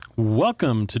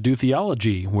Welcome to Do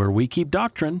Theology, where we keep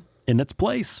doctrine in its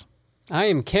place. I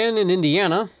am Ken in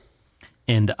Indiana.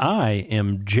 And I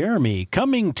am Jeremy,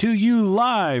 coming to you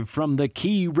live from the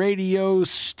Key Radio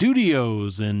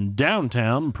Studios in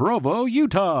downtown Provo,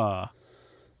 Utah.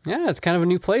 Yeah, it's kind of a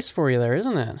new place for you there,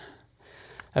 isn't it?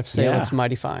 I have to say, It looks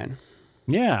mighty fine.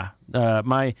 Yeah.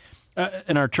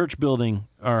 In our church building,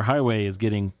 our highway is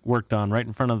getting worked on right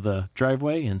in front of the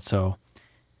driveway, and so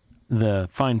the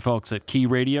fine folks at Key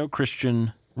Radio,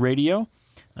 Christian Radio,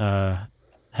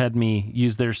 had me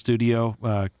use their studio,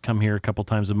 come here a couple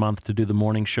times a month to do the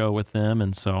morning show with them,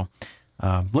 and so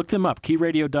look them up,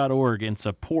 keyradio.org, and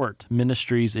support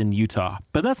ministries in Utah.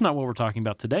 But that's not what we're talking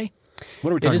about today.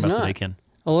 What are we talking about today, Ken?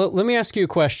 Well, let me ask you a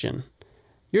question.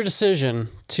 Your decision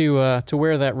to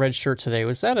wear that red shirt today,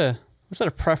 was that a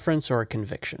preference or a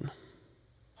conviction?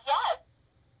 Yes.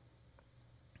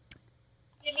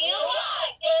 Give me a what?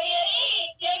 Give me an E.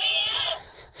 Give me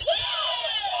a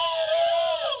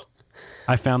yes.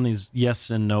 I found these yes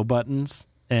and no buttons,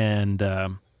 and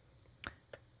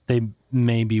they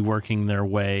may be working their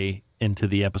way into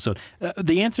the episode.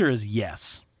 The answer is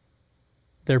yes.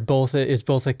 It's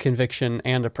both a conviction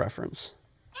and a preference.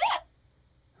 Yes.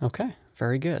 Okay,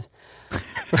 very good.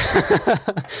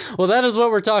 Well, that is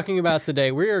what we're talking about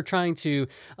today. We are trying to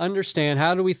understand,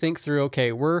 how do we think through,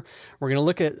 okay, we're going to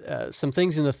look at some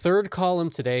things in the third column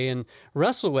today and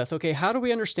wrestle with, okay, how do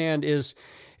we understand, is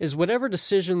whatever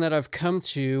decision that I've come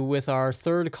to with our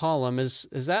third column, is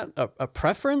that a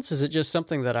preference? Is it just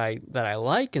something that I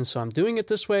like, and so I'm doing it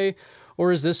this way?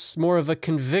 Or is this more of a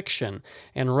conviction,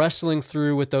 and wrestling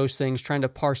through with those things, trying to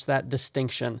parse that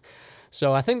distinction?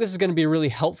 So I think this is going to be a really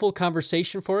helpful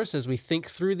conversation for us as we think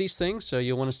through these things, so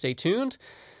you'll want to stay tuned,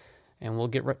 and we'll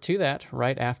get to that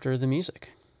right after the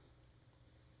music.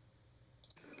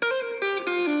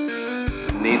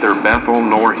 Neither Bethel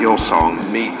nor Hillsong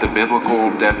meet the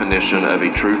biblical definition of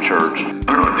a true church.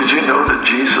 Did you know that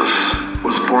Jesus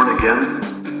was born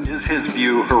again? Is his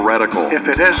view heretical? If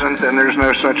it isn't, then there's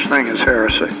no such thing as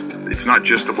heresy. It's not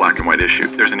just a black and white issue.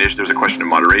 There's a question of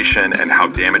moderation and how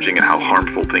damaging and how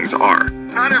harmful things are.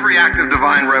 Not every act of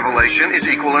divine revelation is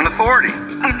equal in authority.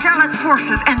 Angelic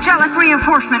forces, angelic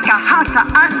reinforcement. I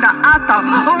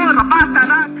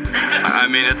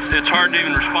mean, it's hard to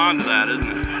even respond to that,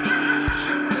 isn't it?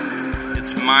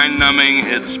 It's mind-numbing,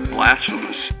 it's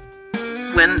blasphemous.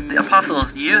 When the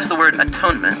apostles use the word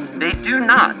atonement, they do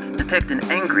not depict an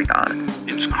angry God.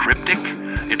 It's cryptic,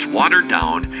 it's watered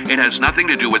down, it has nothing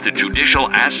to do with the judicial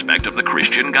aspect of the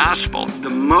Christian gospel. The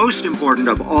most important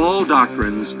of all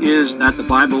doctrines is that the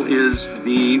Bible is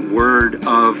the Word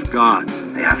of God.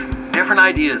 They have different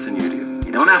ideas than you do.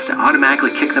 You don't have to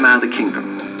automatically kick them out of the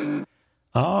kingdom.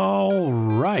 All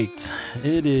right.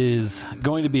 It is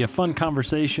going to be a fun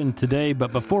conversation today,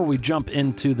 but before we jump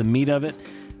into the meat of it,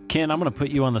 Ken, I'm going to put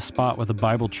you on the spot with a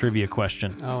Bible trivia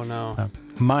question. Oh, no.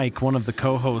 Mike, one of the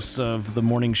co-hosts of the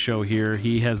morning show here,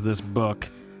 he has this book,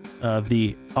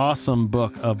 the awesome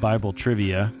book of Bible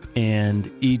trivia,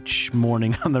 and each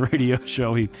morning on the radio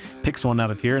show, he picks one out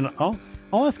of here, and I'll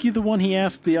ask you the one he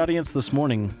asked the audience this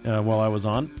morning while I was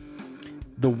on.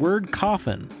 The word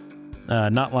coffin,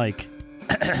 not like,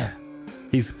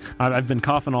 I've been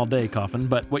coughing all day,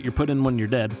 but what you're put in when you're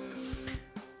dead.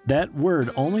 That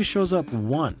word only shows up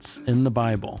once in the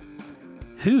Bible.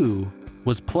 Who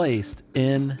was placed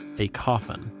in a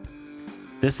coffin?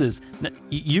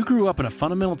 You grew up in a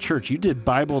fundamental church. You did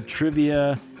Bible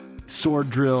trivia,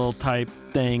 sword drill type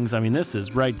things. I mean, this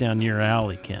is right down your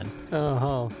alley, Ken.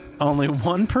 Uh-huh. Only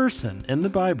one person in the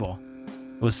Bible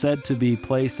was said to be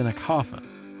placed in a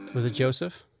coffin. Was it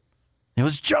Joseph? It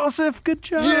was Joseph. Good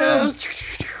job. Yes.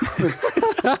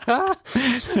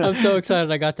 I'm so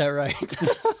excited I got that right.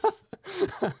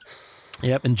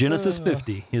 Yep, in Genesis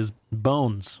 50, his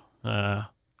bones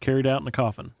carried out in a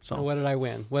coffin. So what did I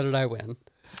win?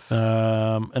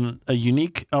 And a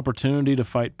unique opportunity to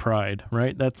fight pride,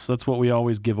 right? That's what we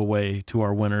always give away to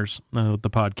our winners with the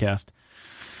podcast.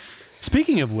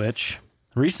 Speaking of which,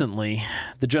 recently,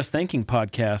 the Just Thinking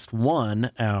podcast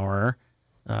won our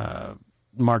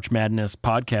March Madness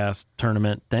podcast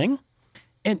tournament thing.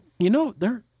 And,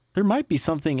 there might be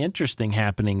something interesting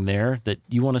happening there that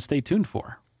you want to stay tuned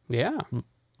for. Yeah.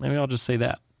 Maybe I'll just say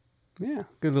that. Yeah,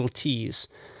 good little tease.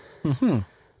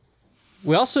 Mm-hmm.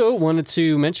 We also wanted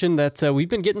to mention that we've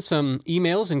been getting some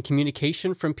emails and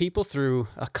communication from people through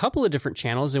a couple of different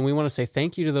channels, and we want to say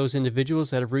thank you to those individuals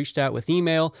that have reached out with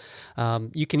email.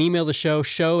 You can email the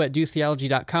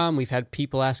show@dotheology.com. We've had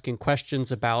people asking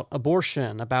questions about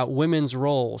abortion, about women's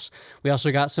roles. We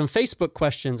also got some Facebook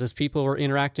questions as people were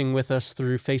interacting with us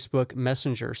through Facebook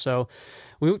Messenger. So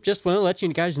we just want to let you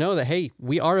guys know that, hey,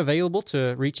 we are available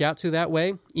to reach out to that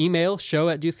way. Email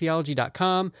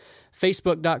show@dotheology.com.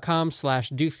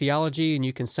 Facebook.com/dotheology, and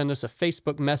you can send us a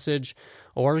Facebook message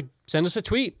or send us a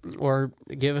tweet or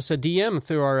give us a DM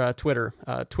through our Twitter,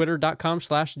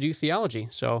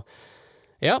 twitter.com/dotheology. So,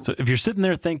 yeah. So if you're sitting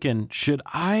there thinking, should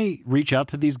I reach out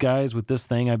to these guys with this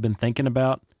thing I've been thinking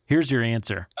about? Here's your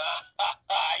answer.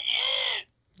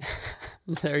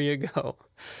 There you go.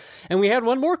 And we had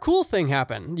one more cool thing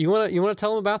happen. You want to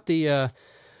tell them about the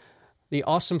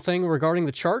awesome thing regarding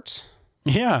the charts?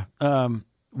 Yeah.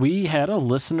 We had a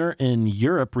listener in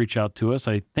Europe reach out to us.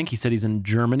 I think he said he's in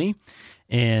Germany,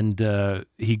 and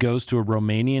he goes to a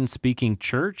Romanian-speaking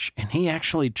church, and he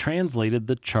actually translated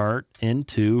the chart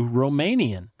into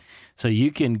Romanian. So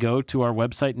you can go to our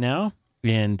website now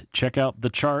and check out the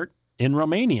chart in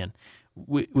Romanian.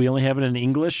 We only have it in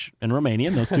English and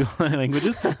Romanian, those two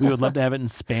languages. We would love to have it in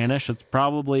Spanish. It's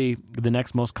probably the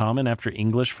next most common after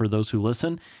English for those who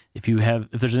listen. If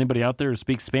there's anybody out there who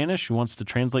speaks Spanish who wants to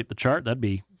translate the chart, that'd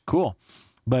be cool.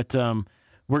 But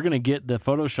we're going to get the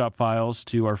Photoshop files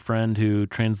to our friend who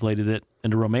translated it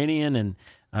into Romanian, and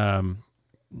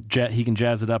he can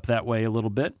jazz it up that way a little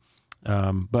bit.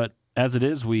 But as it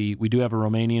is, we do have a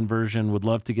Romanian version. Would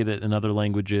love to get it in other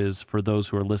languages for those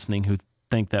who are listening who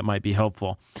think that might be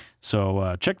helpful.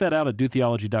 So check that out at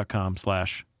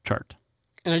dotheology.com/chart.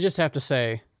 And I just have to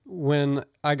say, when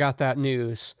I got that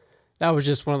news, that was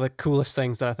just one of the coolest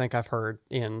things that I think I've heard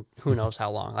in who knows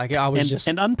how long. Like I was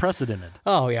and unprecedented.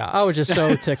 Oh yeah, I was just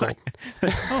so tickled.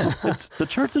 It's the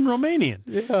chart's in Romanian.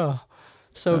 Yeah,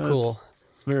 so cool.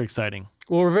 Very exciting.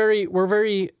 Well, we're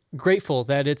very grateful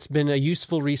that it's been a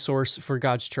useful resource for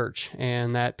God's church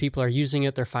and that people are using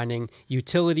it. They're finding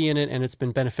utility in it, and it's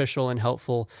been beneficial and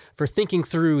helpful for thinking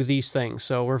through these things.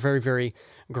 So we're very, very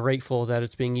grateful that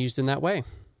it's being used in that way.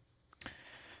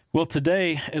 Well,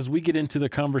 today, as we get into the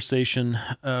conversation,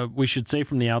 we should say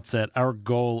from the outset, our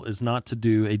goal is not to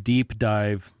do a deep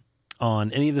dive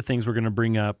on any of the things we're going to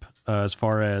bring up as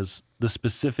far as the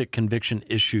specific conviction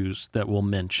issues that we'll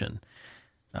mention.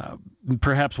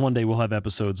 Perhaps one day we'll have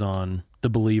episodes on the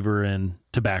believer in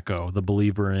tobacco, the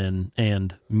believer in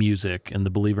and music, and the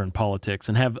believer in politics,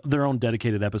 and have their own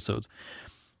dedicated episodes.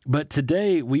 But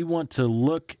today we want to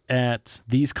look at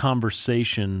these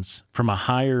conversations from a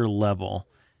higher level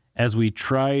as we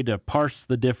try to parse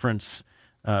the difference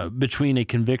between a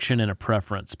conviction and a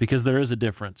preference, because there is a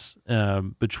difference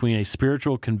between a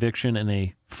spiritual conviction and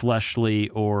a fleshly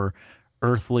or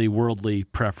earthly, worldly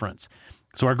preference.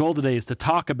 So our goal today is to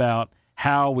talk about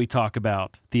how we talk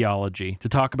about theology, to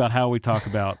talk about how we talk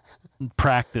about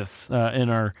practice in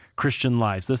our Christian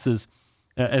lives. This is,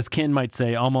 as Ken might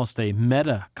say, almost a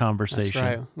meta conversation.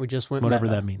 That's right. We just went whatever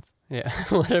meta. That means. Yeah,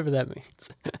 whatever that means.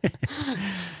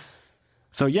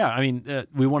 So yeah, I mean,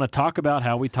 we want to talk about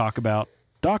how we talk about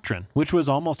doctrine, which was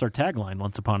almost our tagline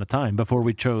once upon a time before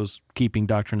we chose keeping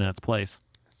doctrine in its place.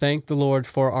 Thank the Lord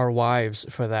for our wives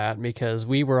for that, because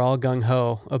we were all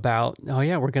gung-ho about,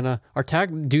 our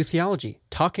tag, do theology,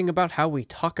 talking about how we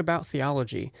talk about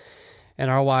theology. And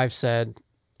our wives said,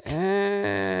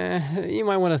 you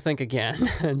might want to think again.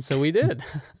 And so we did.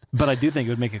 But I do think it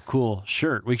would make a cool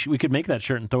shirt. We could make that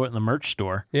shirt and throw it in the merch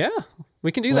store. Yeah,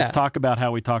 we can do Let's that. talk about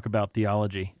how we talk about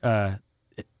theology.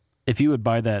 If you would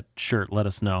buy that shirt, let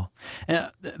us know. And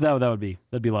that'd be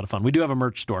a lot of fun. We do have a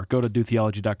merch store. Go to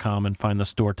dotheology.com and find the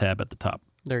store tab at the top.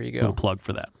 There you go. Little plug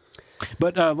for that.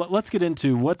 But let's get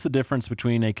into what's the difference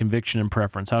between a conviction and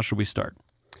preference. How should we start?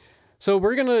 So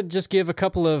we're going to just give a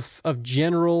couple of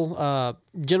general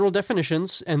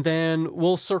definitions, and then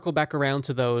we'll circle back around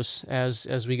to those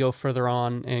as we go further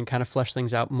on and kind of flesh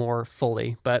things out more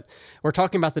fully. But we're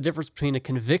talking about the difference between a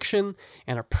conviction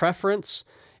and a preference.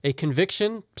 A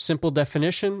conviction, simple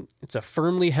definition, it's a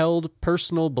firmly held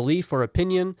personal belief or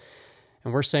opinion,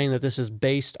 and we're saying that this is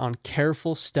based on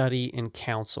careful study and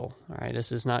counsel. All right,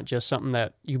 this is not just something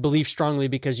that you believe strongly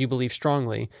because you believe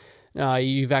strongly.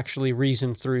 You've actually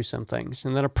reasoned through some things.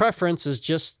 And then a preference is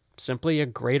just simply a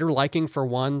greater liking for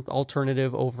one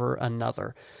alternative over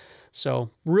another. So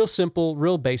real simple,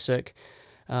 real basic.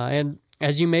 And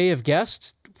as you may have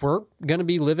guessed, we're going to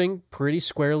be living pretty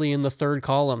squarely in the third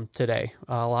column today.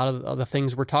 A lot of the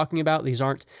things we're talking about, these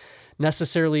aren't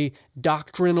necessarily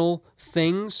doctrinal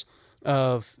things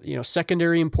of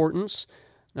secondary importance.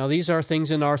 Now, these are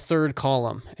things in our third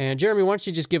column. And Jeremy, why don't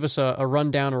you just give us a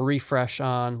rundown or refresh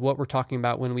on what we're talking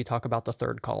about when we talk about the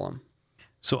third column?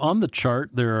 So on the chart,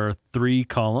 there are 3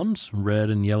 columns, red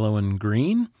and yellow and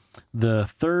green. The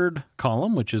third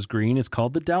column, which is green, is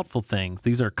called the doubtful things.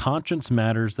 These are conscience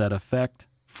matters that affect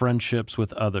friendships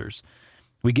with others.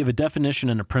 We give a definition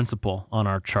and a principle on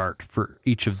our chart for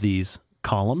each of these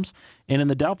columns. And in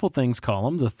the doubtful things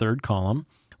column, the third column,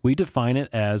 we define it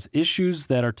as issues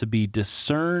that are to be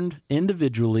discerned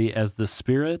individually as the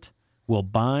Spirit will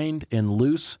bind and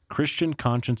loose Christian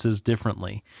consciences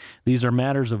differently. These are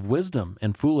matters of wisdom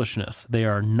and foolishness. They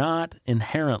are not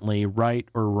inherently right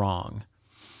or wrong.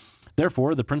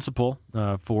 Therefore, the principle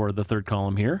for the third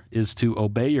column here is to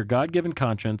obey your God-given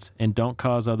conscience and don't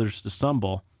cause others to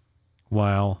stumble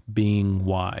while being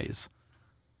wise.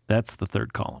 That's the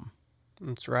third column.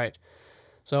 That's right.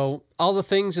 So all the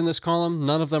things in this column,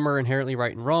 none of them are inherently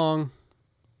right and wrong.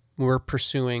 We're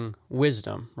pursuing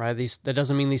wisdom, right? That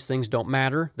doesn't mean these things don't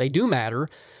matter. They do matter.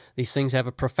 These things have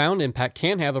a profound impact,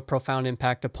 can have a profound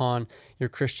impact upon your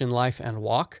Christian life and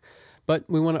walk. But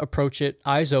we want to approach it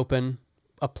eyes open,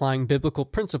 applying biblical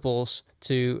principles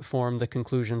to form the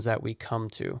conclusions that we come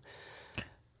to.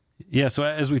 Yeah, so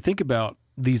as we think about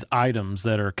these items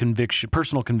that are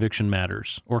personal conviction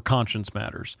matters or conscience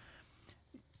matters,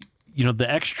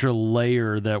 the extra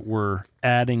layer that we're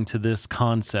adding to this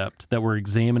concept that we're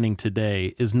examining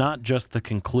today is not just the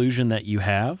conclusion that you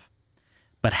have,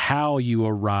 but how you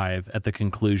arrive at the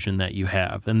conclusion that you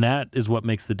have. And that is what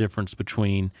makes the difference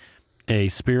between a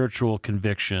spiritual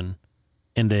conviction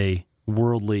and a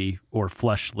worldly or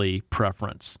fleshly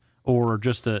preference, or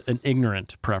just an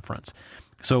ignorant preference.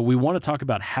 So we want to talk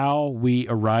about how we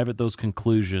arrive at those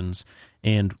conclusions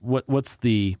and what's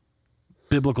the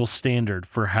biblical standard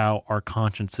for how our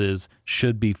consciences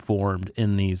should be formed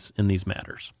in these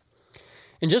matters.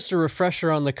 And just a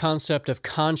refresher on the concept of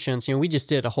conscience, we just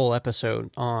did a whole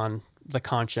episode on the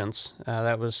conscience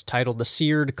that was titled The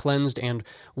Seared, Cleansed, and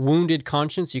Wounded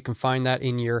Conscience. You can find that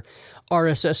in your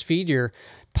RSS feed, your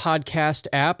podcast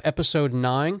app, episode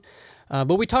 9.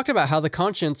 But we talked about how the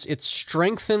conscience, it's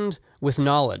strengthened with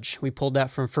knowledge. We pulled that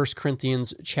from 1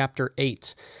 Corinthians chapter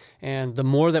 8. And the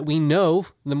more that we know,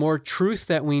 the more truth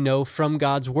that we know from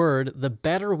God's Word, the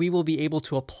better we will be able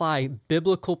to apply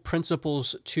biblical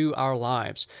principles to our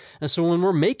lives. And so when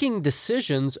we're making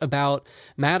decisions about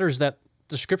matters that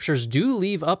the Scriptures do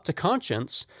leave up to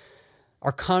conscience,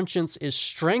 our conscience is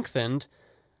strengthened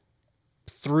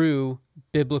through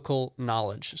biblical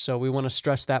knowledge. So we want to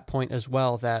stress that point as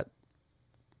well, that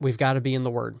we've got to be in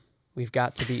the Word. We've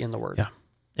got to be in the Word. Yeah.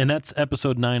 And that's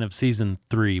episode 9 of season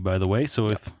 3, by the way. So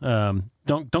if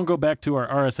don't go back to our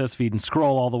RSS feed and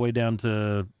scroll all the way down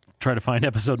to try to find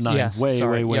episode 9. Yes,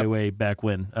 way back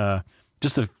when. I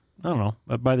don't know.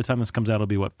 By the time this comes out, it'll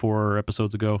be 4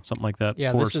 episodes ago, something like that.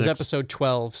 Yeah, 4 this is episode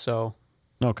 12. So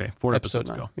okay, 4 episodes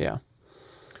 9. ago. Yeah.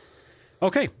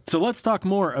 Okay, so let's talk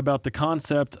more about the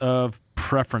concept of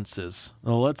preferences.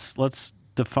 Well, let's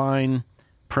define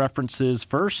preferences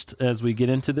first as we get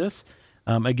into this.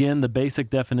 Again, the basic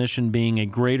definition being a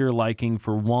greater liking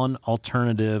for one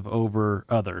alternative over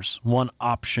others, one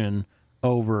option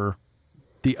over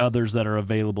the others that are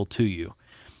available to you.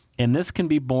 And this can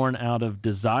be born out of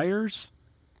desires,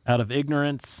 out of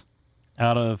ignorance,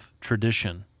 out of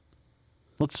tradition.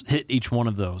 Let's hit each one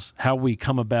of those, how we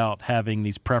come about having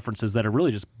these preferences that are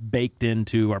really just baked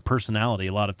into our personality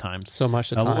a lot of times. So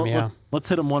much of the time, yeah. Let's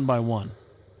hit them one by one.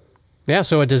 Yeah,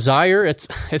 so a desire, it's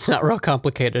not real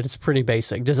complicated. It's pretty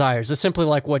basic. Desires, it's simply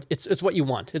like it's what you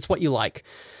want. It's what you like.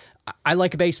 I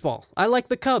like baseball. I like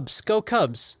the Cubs. Go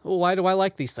Cubs. Well, why do I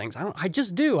like these things? I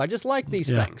just do. I just like these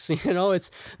things.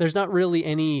 There's not really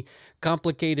any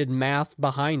complicated math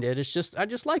behind it. It's just I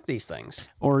just like these things.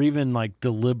 Or even like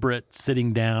deliberate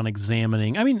sitting down,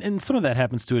 examining. I mean, and some of that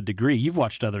happens to a degree. You've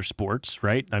watched other sports,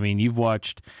 right? I mean, you've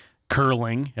watched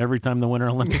curling every time the Winter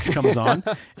Olympics comes on,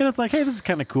 and it's like, hey, this is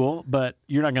kind of cool, but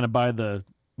you're not going to buy the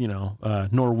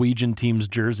Norwegian team's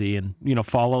jersey and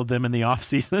follow them in the off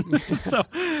season. So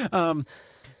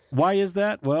why is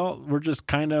that? Well, we're just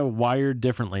kind of wired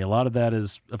differently. A lot of that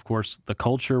is, of course, the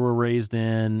culture we're raised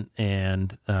in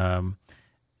and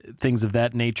things of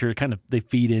that nature. Kind of they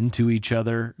feed into each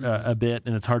other a bit,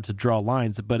 and it's hard to draw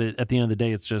lines. But at the end of the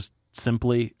day, it's just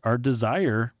simply our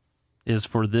desire is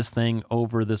for this thing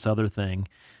over this other thing,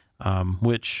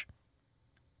 which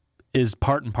is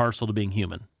part and parcel to being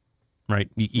human, right?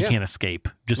 You can't escape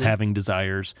just having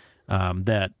desires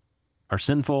that are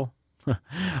sinful,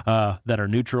 that are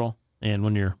neutral. And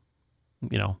when you're,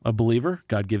 a believer,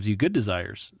 God gives you good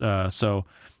desires. So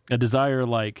a desire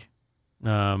like,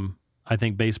 I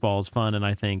think baseball is fun and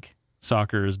I think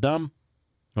soccer is dumb.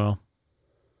 Well,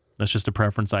 that's just a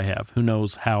preference I have. Who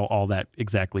knows how all that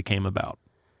exactly came about?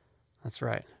 That's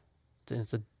right.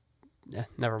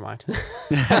 Never mind.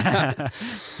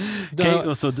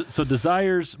 Okay, so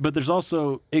desires, but there's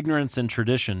also ignorance and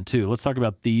tradition too. Let's talk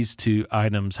about these two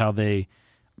items, how they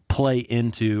play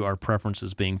into our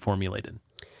preferences being formulated.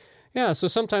 Yeah, so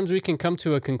sometimes we can come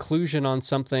to a conclusion on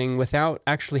something without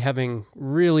actually having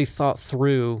really thought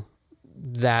through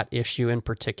that issue in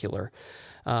particular.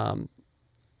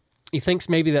 He thinks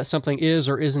maybe that something is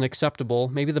or isn't acceptable.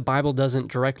 Maybe the Bible doesn't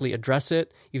directly address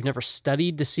it. You've never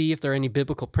studied to see if there are any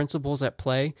biblical principles at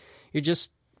play. You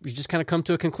just kind of come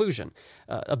to a conclusion.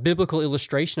 A biblical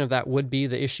illustration of that would be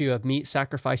the issue of meat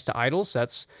sacrificed to idols.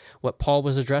 That's what Paul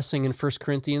was addressing in 1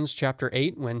 Corinthians chapter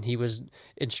 8 when he was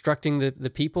instructing the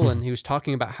people, and he was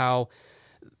talking about how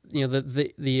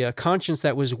the conscience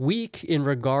that was weak in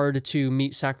regard to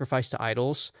meat sacrificed to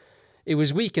idols, it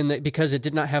was weak because it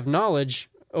did not have knowledge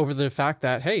over the fact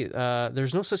that, hey,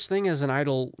 there's no such thing as an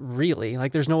idol, really.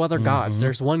 Like, there's no other gods.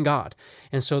 There's one God.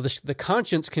 And so the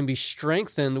conscience can be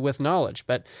strengthened with knowledge.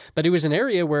 But it was an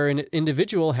area where an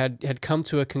individual had come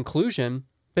to a conclusion,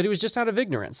 but it was just out of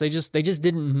ignorance. They just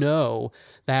didn't know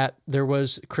that there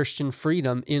was Christian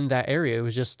freedom in that area. It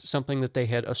was just something that they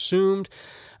had assumed,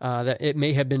 that it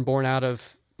may have been born out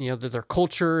of their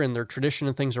culture and their tradition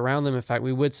and things around them. In fact,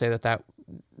 we would say that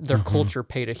their culture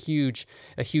played a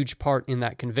huge part in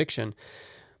that conviction.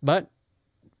 But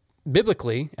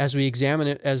biblically, as we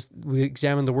examine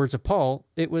the words of Paul,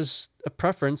 it was a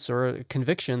preference or a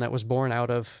conviction that was born out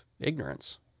of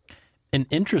ignorance. And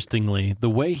interestingly, the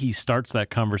way he starts that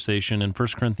conversation in 1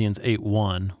 Corinthians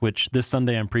 8:1, which this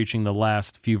Sunday I'm preaching the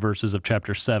last few verses of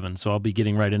chapter 7, so I'll be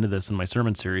getting right into this in my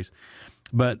sermon series.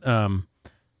 But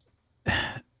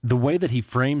the way that he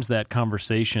frames that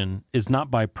conversation is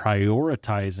not by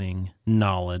prioritizing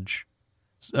knowledge.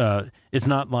 It's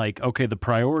not like, okay, the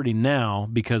priority now,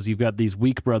 because you've got these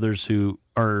weak brothers who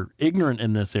are ignorant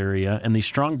in this area and these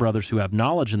strong brothers who have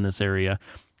knowledge in this area.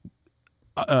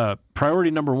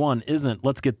 Priority number one isn't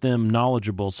let's get them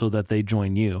knowledgeable so that they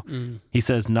join you. He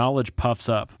says knowledge puffs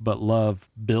up, but love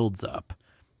builds up.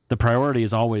 The priority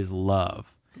is always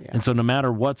love. Yeah. And so no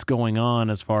matter what's going on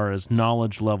as far as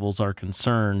knowledge levels are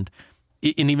concerned,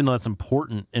 and even though that's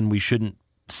important and we shouldn't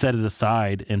set it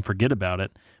aside and forget about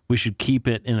it, we should keep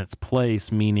it in its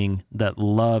place, meaning that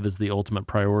love is the ultimate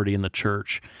priority in the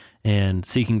church and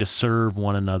seeking to serve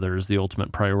one another is the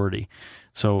ultimate priority.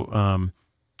 So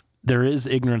there is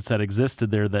ignorance that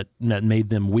existed there that made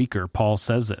them weaker. Paul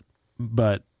says it,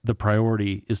 but the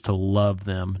priority is to love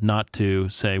them, not to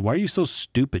say, why are you so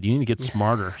stupid? You need to get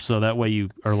smarter so that way you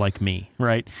are like me,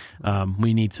 right?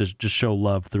 We need to just show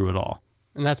love through it all.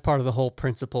 And that's part of the whole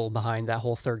principle behind that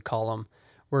whole third column.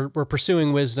 We're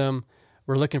pursuing wisdom,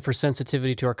 we're looking for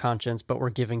sensitivity to our conscience, but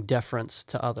we're giving deference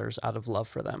to others out of love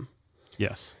for them.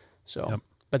 Yes. So, yep.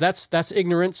 But that's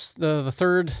ignorance. The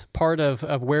third part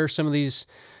of where some of these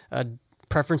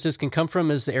preferences can come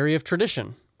from is the area of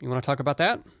tradition. You want to talk about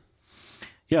that?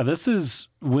 Yeah, this is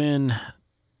when,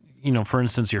 for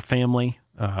instance, your family,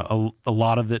 a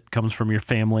lot of it comes from your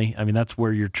family. I mean, that's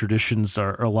where your traditions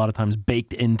are a lot of times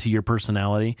baked into your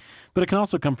personality. But it can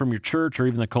also come from your church or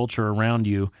even the culture around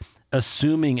you,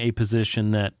 assuming a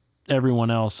position that everyone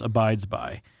else abides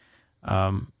by.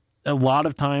 A lot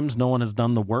of times no one has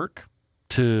done the work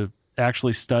to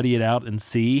actually study it out and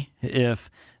see if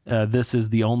this is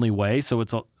the only way, so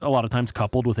it's a lot of times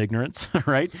coupled with ignorance,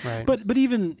 right? But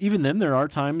even then, there are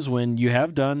times when you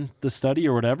have done the study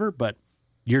or whatever, but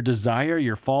your desire,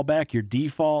 your fallback, your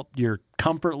default, your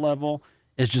comfort level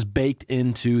is just baked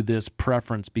into this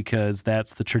preference because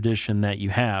that's the tradition that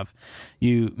you have.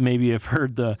 You maybe have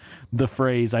heard the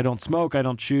phrase, I don't smoke, I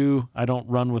don't chew, I don't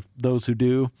run with those who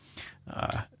do,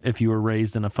 if you were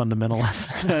raised in a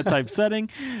fundamentalist type setting.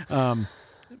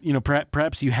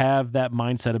 Perhaps you have that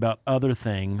mindset about other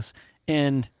things,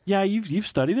 and yeah, you've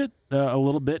studied it a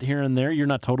little bit here and there. You're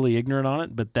not totally ignorant on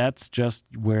it, but that's just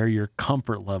where your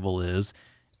comfort level is.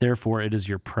 Therefore, it is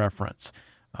your preference.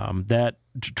 That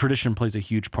tradition plays a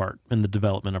huge part in the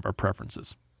development of our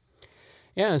preferences.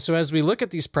 Yeah, so as we look at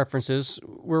these preferences,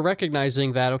 we're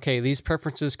recognizing that, okay, these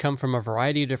preferences come from a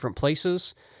variety of different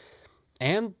places,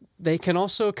 and they can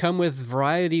also come with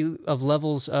variety of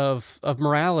levels of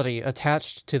morality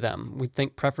attached to them. We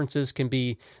think preferences can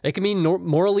be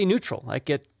morally neutral.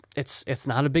 Like it's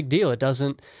not a big deal. It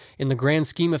doesn't, in the grand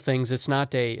scheme of things, it's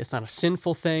not a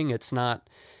sinful thing. It's not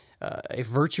a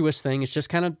virtuous thing. It's just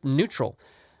kind of neutral.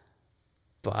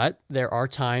 But there are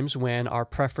times when our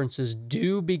preferences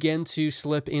do begin to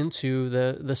slip into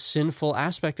the sinful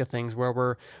aspect of things, where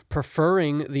we're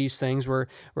preferring these things, we're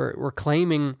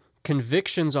claiming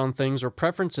convictions on things or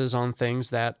preferences on things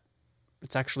that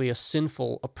it's actually a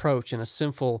sinful approach and a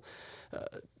sinful.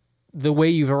 The way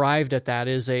you've arrived at that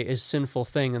is a sinful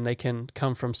thing, and they can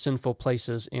come from sinful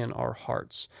places in our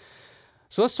hearts.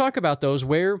 So let's talk about those.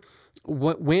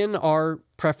 When are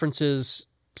preferences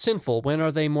sinful? When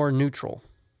are they more neutral?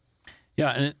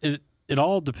 Yeah, and it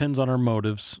all depends on our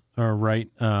motives, right?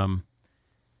 There's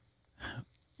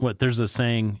a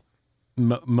saying,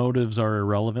 motives are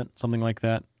irrelevant, something like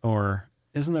that, or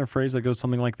isn't there a phrase that goes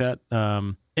something like that?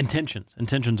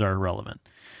 Intentions are irrelevant.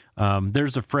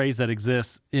 There's a phrase that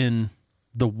exists in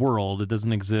the world. It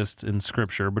doesn't exist in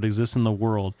Scripture, but exists in the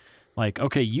world. Like,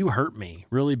 okay, you hurt me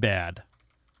really bad.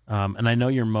 And I know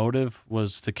your motive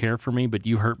was to care for me, but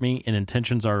you hurt me, and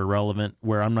intentions are irrelevant,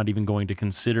 where I'm not even going to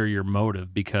consider your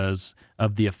motive because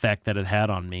of the effect that it had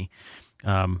on me,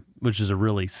 which is a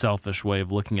really selfish way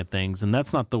of looking at things. And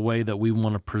that's not the way that we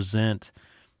want to present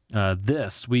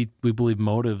this. We believe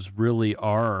motives really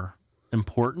are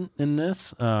important in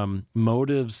this.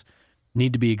 Motives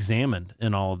need to be examined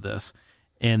in all of this,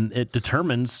 and it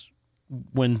determines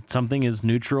when something is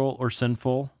neutral or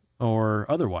sinful or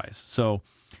otherwise. So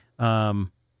how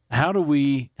can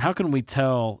we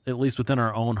tell, at least within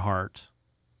our own heart,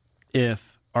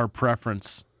 if our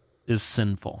preference is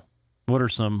sinful? What are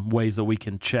some ways that we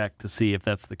can check to see if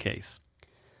that's the case?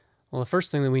 Well, the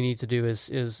first thing that we need to do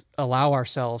is allow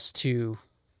ourselves to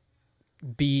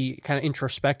be kind of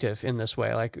introspective in this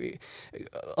way. Like,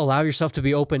 allow yourself to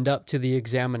be opened up to the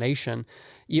examination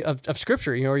of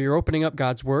Scripture. You're opening up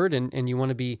God's Word, and you want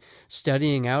to be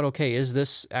studying out, okay, is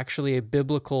this actually a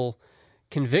biblical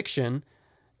conviction?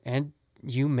 And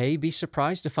you may be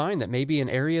surprised to find that maybe an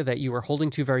area that you were holding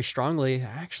to very strongly,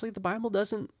 actually the Bible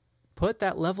doesn't put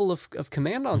that level of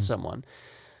command on someone.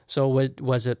 So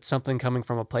was it something coming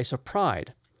from a place of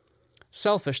pride,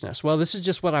 selfishness? Well, this is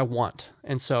just what I want,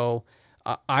 and so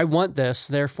I want this,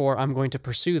 therefore I'm going to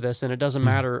pursue this, and it doesn't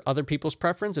matter other people's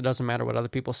preference, it doesn't matter what other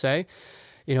people say.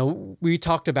 We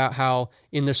talked about how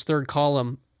in this third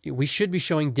column, we should be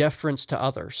showing deference to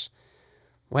others.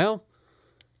 Well,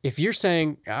 if you're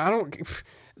saying,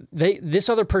 this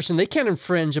other person, they can't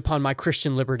infringe upon my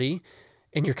Christian liberty,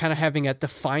 and you're kind of having a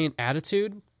defiant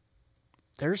attitude,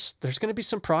 there's going to be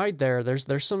some pride there.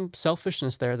 There's some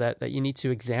selfishness there that you need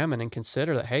to examine and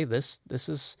consider that, hey, this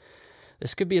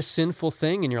could be a sinful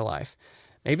thing in your life.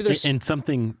 Maybe there's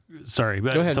something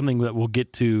that we'll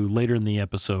get to later in the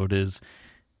episode is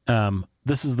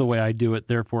this is the way I do it,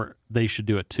 therefore they should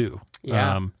do it too.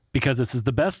 Yeah. Because this is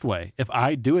the best way. If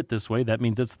I do it this way, that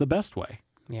means it's the best way.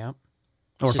 Yeah.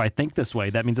 Or if I think this way,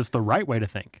 that means it's the right way to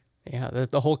think. Yeah,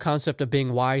 the whole concept of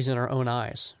being wise in our own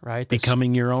eyes, right?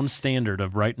 Becoming your own standard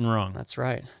of right and wrong. That's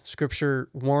right. Scripture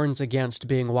warns against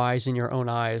being wise in your own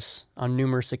eyes on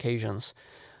numerous occasions.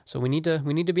 So we need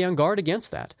to be on guard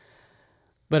against that.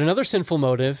 But another sinful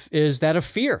motive is that of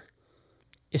fear,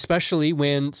 especially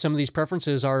when some of these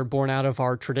preferences are born out of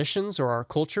our traditions or our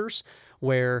cultures,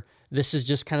 where this is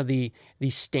just kind of the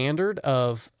standard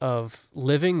of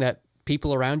living that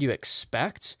people around you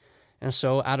expect. And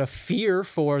so out of fear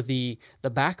for the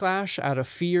backlash, out of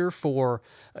fear for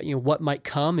what might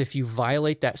come if you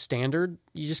violate that standard,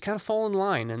 you just kind of fall in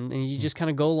line and you just kind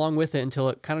of go along with it until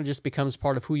it kind of just becomes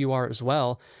part of who you are as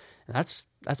well. And that's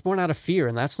born out of fear,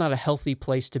 and that's not a healthy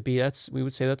place to be. We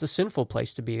would say that's a sinful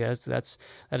place to be. That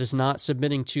is not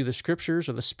submitting to the Scriptures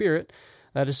or the Spirit.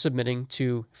 That is submitting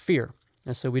to fear.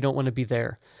 And so we don't want to be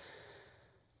there.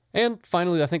 And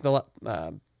finally, I think I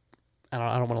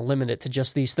don't want to limit it to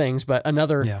just these things, but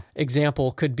another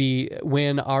example could be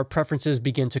when our preferences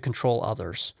begin to control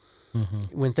others.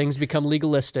 Mm-hmm. When things become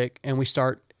legalistic and we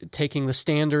start taking the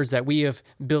standards that we have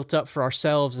built up for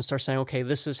ourselves and start saying, okay,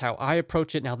 this is how I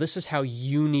approach it. Now this is how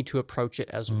you need to approach it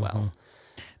as well.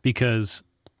 Because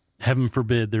heaven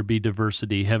forbid there be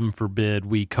diversity. Heaven forbid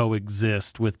we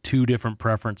coexist with two different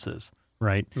preferences,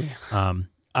 right? Yeah.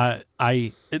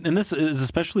 And this is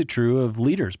especially true of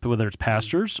leaders, whether it's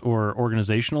pastors or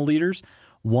organizational leaders,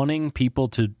 wanting people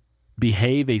to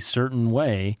behave a certain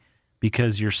way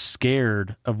because you're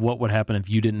scared of what would happen if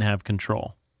you didn't have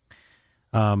control.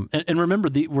 And remember,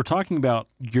 we're talking about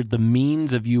the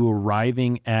means of you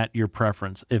arriving at your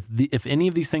preference. If any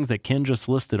of these things that Ken just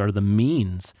listed are the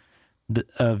means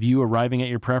of you arriving at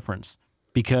your preference,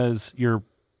 because you're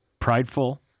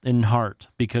prideful in heart,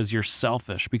 because you're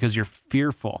selfish, because you're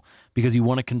fearful, because you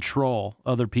want to control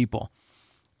other people.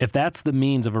 If that's the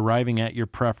means of arriving at your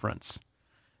preference,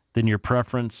 then your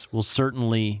preference will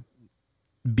certainly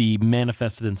be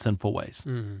manifested in sinful ways,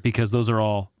 because those are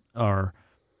all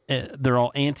they're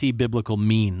all anti-biblical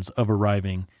means of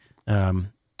arriving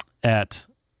at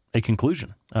a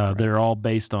conclusion. They're all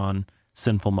based on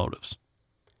sinful motives.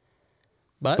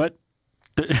 But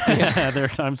there are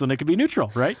times when it could be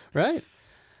neutral, right? Right.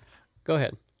 Go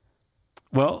ahead.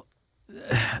 Well,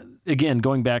 again,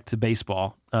 going back to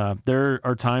baseball, there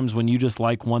are times when you just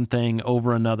like one thing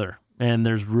over another, and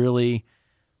there's really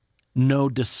no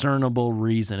discernible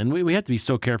reason. And we have to be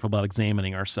so careful about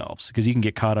examining ourselves, because you can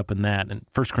get caught up in that. And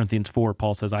 1 Corinthians 4,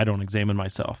 Paul says, I don't examine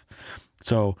myself.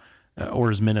 So, or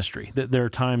his ministry. There are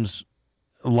times,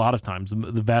 a lot of times,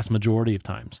 the vast majority of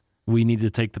times, we need to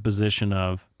take the position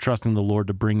of trusting the Lord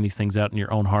to bring these things out in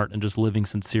your own heart and just living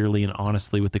sincerely and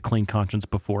honestly with a clean conscience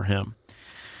before Him.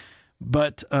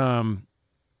 But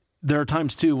there are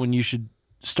times, too, when you should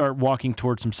start walking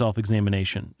towards some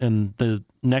self-examination. And the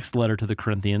next letter to the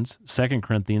Corinthians, 2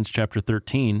 Corinthians chapter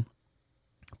 13,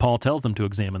 Paul tells them to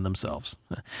examine themselves.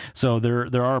 So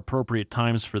there are appropriate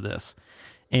times for this.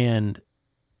 And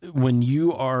when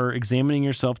you are examining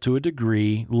yourself to a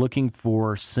degree, looking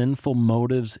for sinful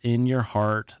motives in your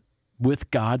heart,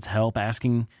 with God's help,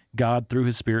 asking God through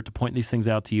His Spirit to point these things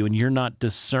out to you, and you're not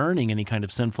discerning any kind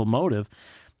of sinful motive,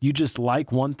 you just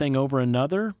like one thing over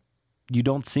another, you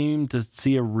don't seem to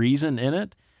see a reason in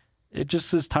it, it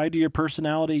just is tied to your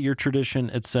personality, your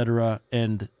tradition, etc.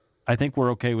 And I think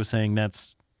we're okay with saying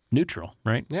that's neutral,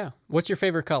 right? Yeah. What's your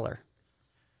favorite color?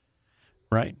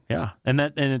 Right, yeah. And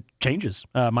it changes.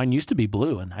 Mine used to be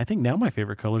blue, and I think now my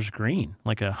favorite color is green,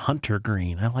 like a hunter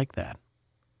green. I like that.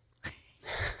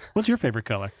 What's your favorite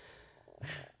color?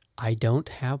 I don't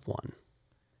have one.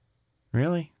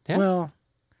 Really? Yeah. Well,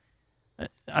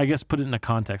 I guess put it in a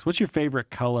context. What's your favorite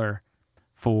color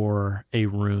for a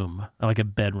room, like a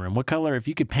bedroom? What color, if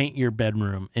you could paint your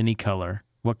bedroom any color,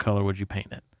 what color would you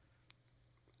paint it?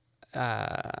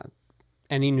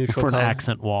 Any neutral color. For an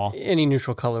accent wall. Any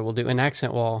neutral color will do. An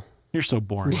accent wall. You're so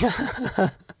boring.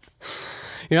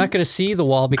 You're not going to see the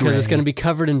wall because it's going to be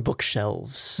covered in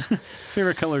bookshelves.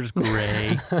 Favorite color is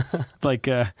gray. It's like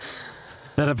that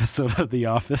episode of The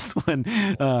Office when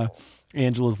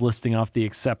Angela's listing off the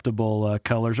acceptable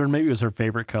colors, or maybe it was her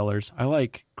favorite colors. I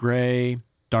like gray,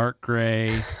 dark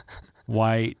gray,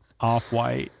 white,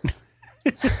 off-white,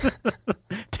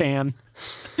 tan.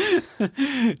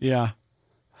 Yeah.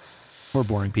 We're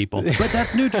boring people. But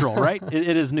that's neutral, right?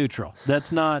 It is neutral.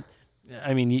 That's not,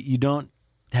 I mean, you don't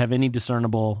have any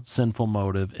discernible sinful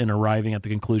motive in arriving at the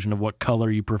conclusion of what color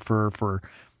you prefer for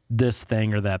this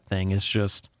thing or that thing. It's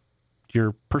just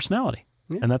your personality,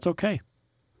 and that's okay.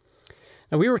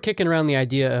 Now, we were kicking around the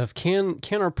idea of can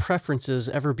our preferences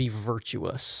ever be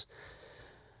virtuous?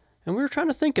 And we were trying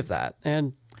to think of that,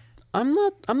 and I'm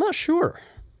not sure.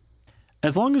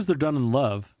 As long as they're done in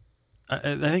love,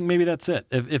 I think maybe that's it.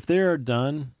 If they are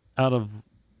done out of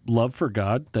love for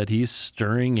God that He's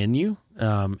stirring in you,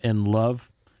 and love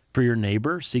for your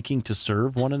neighbor, seeking to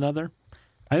serve one another,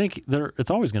 I think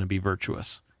it's always going to be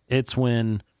virtuous. It's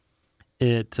when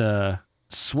it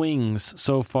swings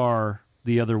so far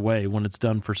the other way, when it's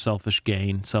done for selfish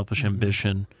gain, selfish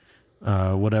ambition,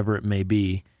 whatever it may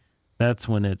be, that's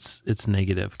when it's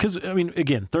negative. Because, I mean,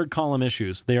 again, third column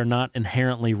issues, they are not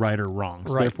inherently right or wrong.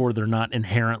 So therefore, they're not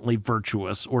inherently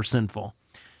virtuous or sinful.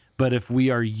 But if we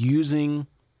are using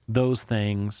those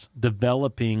things,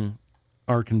 developing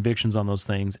our convictions on those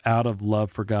things out of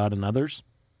love for God and others,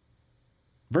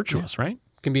 virtuous, right?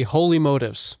 It can be holy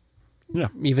motives. Yeah.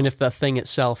 Even if the thing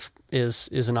itself is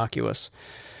innocuous.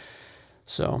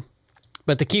 So,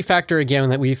 but the key factor, again,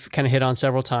 that we've kind of hit on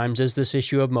several times is this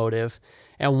issue of motive.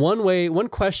 And one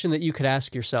question that you could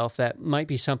ask yourself that might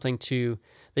be something that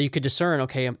you could discern,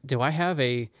 okay, do I have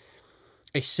a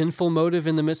sinful motive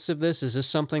in the midst of this? Is this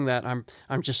something that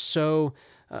I'm just so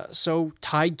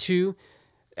tied to?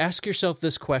 Ask yourself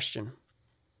this question.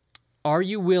 Are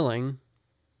you willing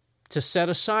to set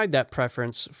aside that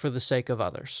preference for the sake of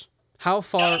others? How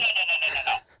far...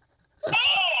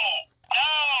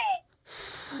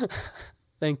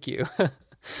 Thank you. But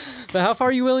how far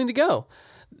are you willing to go?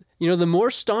 You know, the more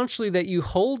staunchly that you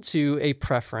hold to a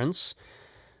preference,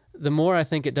 the more I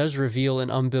think it does reveal an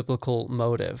unbiblical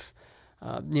motive.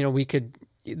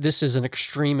 This is an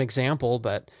extreme example,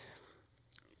 but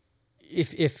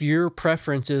if your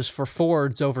preference is for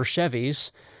Fords over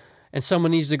Chevys, and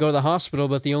someone needs to go to the hospital,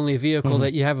 but the only vehicle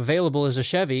that you have available is a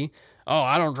Chevy,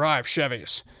 I don't drive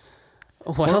Chevys.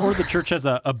 Well, or the church has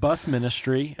a bus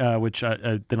ministry, which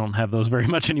they don't have those very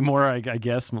much anymore, I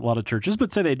guess, a lot of churches,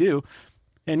 but say they do.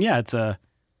 And yeah, it's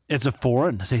a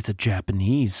foreign, say it's a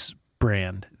Japanese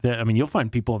brand. You'll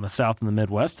find people in the South and the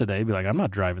Midwest today be like, I'm not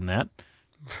driving that.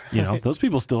 Those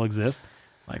people still exist.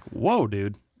 Like, whoa,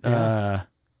 dude.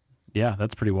 Yeah,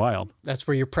 that's pretty wild. That's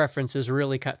where your preferences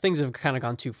really, things have kind of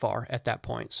gone too far at that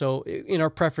point. So in our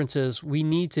preferences, we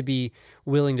need to be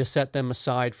willing to set them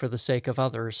aside for the sake of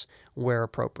others where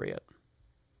appropriate.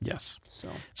 Yes.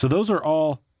 So those are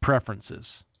all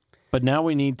preferences. But now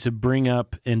we need to bring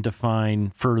up and define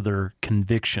further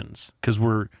convictions, because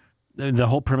the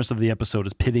whole premise of the episode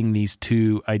is pitting these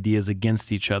two ideas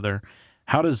against each other.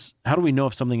 How do we know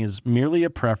if something is merely a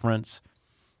preference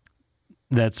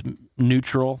that's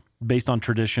neutral, based on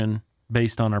tradition,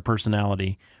 based on our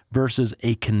personality, versus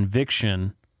a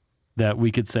conviction that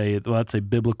we could say, well, that's a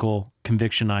biblical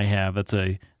conviction I have. That's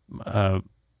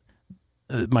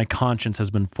my conscience has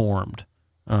been formed.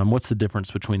 What's the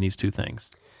difference between these two things?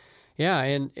 Yeah,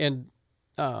 and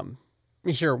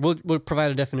here we'll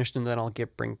provide a definition, and then I'll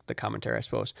bring the commentary, I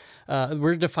suppose.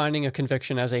 We're defining a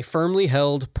conviction as a firmly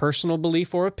held personal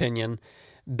belief or opinion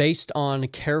based on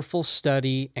careful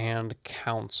study and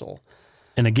counsel.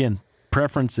 And again,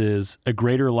 preference is a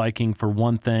greater liking for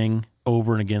one thing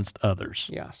over and against others.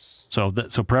 Yes. So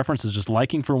preference is just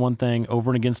liking for one thing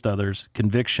over and against others.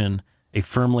 Conviction, a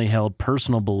firmly held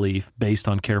personal belief based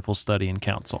on careful study and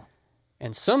counsel.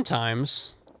 And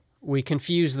sometimes we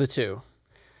confuse the two,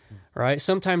 right?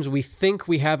 Sometimes we think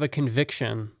we have a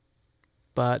conviction,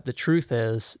 but the truth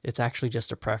is it's actually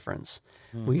just a preference.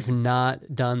 Mm-hmm. We've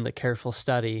not done the careful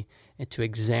study to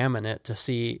examine it to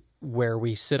see where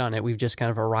we sit on it. We've just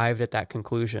kind of arrived at that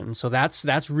conclusion. So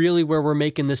that's really where we're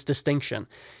making this distinction.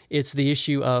 It's the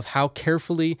issue of how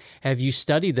carefully have you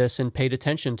studied this and paid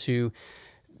attention to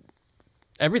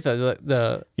everything,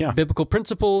 the biblical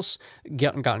principles,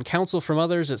 gotten counsel from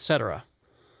others, etc.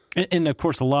 And of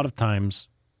course, a lot of times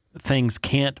things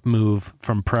can't move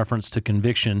from preference to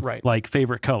conviction, right, like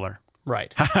favorite color.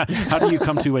 Right. How do you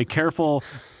come to a careful...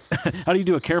 How do you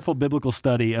do a careful biblical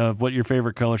study of what your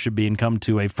favorite color should be and come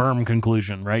to a firm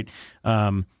conclusion, right?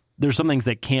 There's some things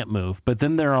that can't move, but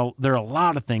then there are a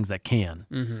lot of things that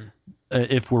can,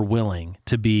 if we're willing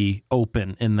to be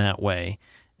open in that way.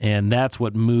 And that's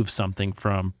what moves something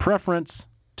from preference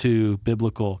to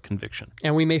biblical conviction.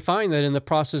 And we may find that in the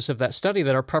process of that study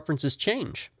that our preferences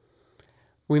change.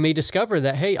 We may discover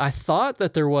that, hey, I thought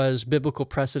that there was biblical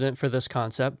precedent for this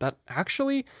concept, but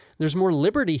actually there's more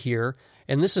liberty here,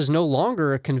 and this is no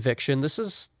longer a conviction. This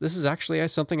is actually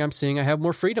something I'm seeing I have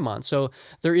more freedom on. So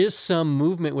there is some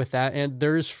movement with that, and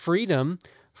there is freedom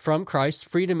from Christ,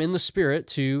 freedom in the Spirit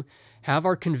to have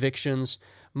our convictions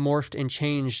morphed and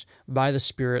changed by the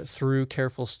Spirit through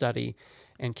careful study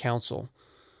and counsel.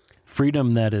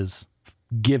 Freedom that is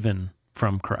given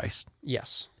from Christ.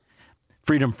 Yes.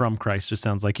 Freedom from Christ just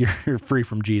sounds like you're free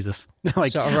from Jesus.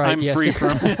 Like, so, right, I'm free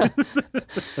from...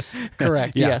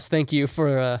 Correct, yes. Thank you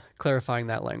for clarifying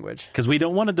that language. Because we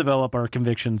don't want to develop our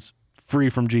convictions free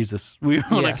from Jesus. We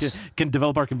want to can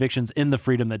develop our convictions in the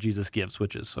freedom that Jesus gives,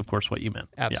 which is, of course, what you meant.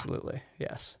 Absolutely,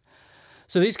 yes.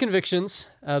 So these convictions,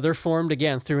 they're formed,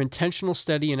 again, through intentional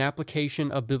study and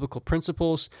application of biblical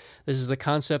principles. This is the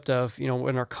concept of,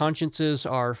 when our consciences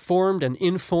are formed and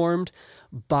informed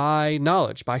by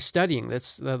knowledge, by studying.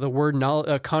 That's the word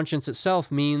conscience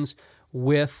itself means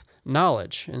with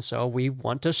knowledge. And so we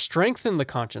want to strengthen the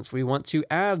conscience. We want to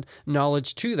add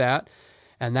knowledge to that.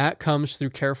 And that comes through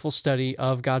careful study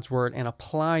of God's word and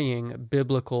applying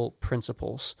biblical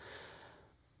principles.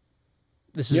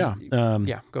 This is, go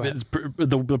ahead. It's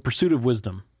the pursuit of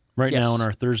wisdom. Right now in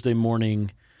our Thursday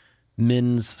morning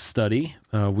men's study,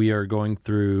 we are going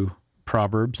through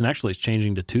Proverbs, and actually it's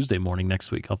changing to Tuesday morning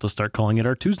next week. I'll have to start calling it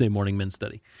our Tuesday morning men's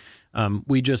study.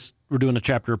 We're doing a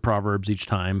chapter of Proverbs each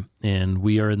time, and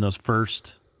we are in those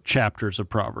first chapters of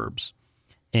Proverbs.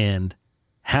 And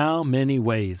how many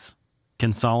ways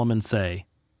can Solomon say,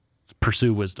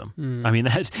 pursue wisdom? I mean,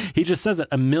 he just says it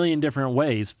a million different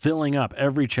ways, filling up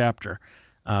every chapter.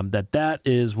 That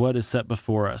is what is set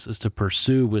before us, is to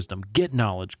pursue wisdom, get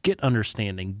knowledge, get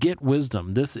understanding, get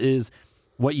wisdom. This is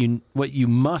what you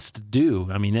must do.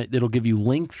 I mean, it'll give you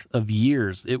length of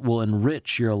years. It will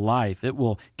enrich your life. It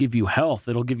will give you health.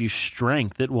 It'll give you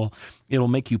strength. It'll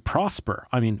make you prosper.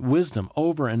 I mean, wisdom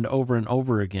over and over and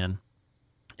over again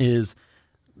is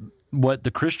what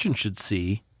the Christian should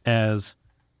see as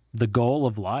the goal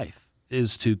of life,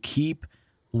 is to keep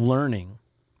learning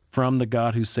from the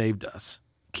God who saved us,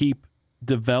 keep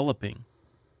developing,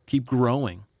 keep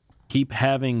growing, keep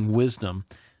having wisdom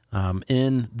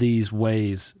in these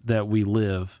ways that we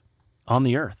live on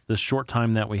the earth, this short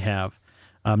time that we have,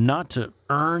 not to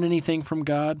earn anything from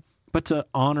God, but to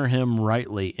honor Him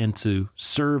rightly and to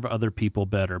serve other people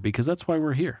better, because that's why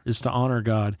we're here, is to honor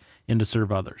God and to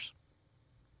serve others.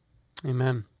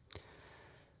 Amen.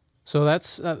 So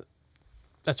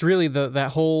that's really the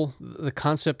whole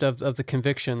concept of the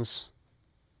convictions.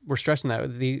 We're stressing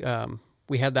that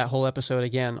we had that whole episode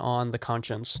again on the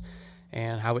conscience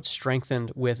and how it's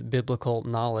strengthened with biblical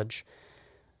knowledge.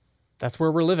 That's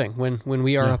where we're living when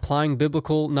we are applying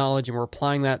biblical knowledge, and we're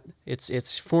applying that.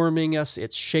 It's forming us,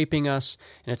 it's shaping us,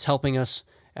 and it's helping us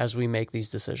as we make these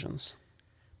decisions.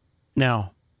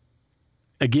 Now,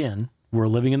 again, we're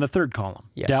living in the third column.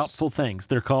 Yes. Doubtful things.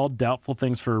 They're called doubtful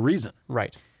things for a reason.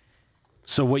 Right.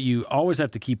 So what you always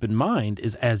have to keep in mind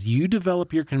is as you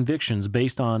develop your convictions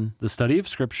based on the study of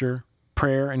Scripture,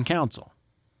 prayer, and counsel,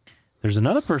 there's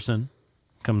another person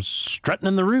comes strutting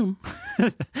in the room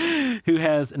who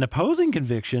has an opposing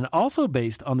conviction also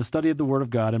based on the study of the Word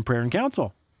of God and prayer and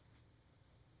counsel.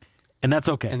 And that's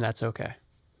okay.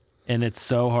 And it's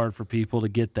so hard for people to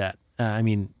get that.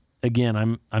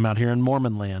 Again, I'm out here in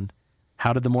Mormon land.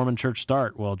 How did the Mormon church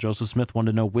start? Well, Joseph Smith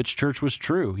wanted to know which church was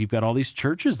true. You've got all these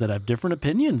churches that have different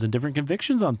opinions and different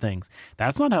convictions on things.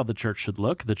 That's not how the church should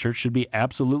look. The church should be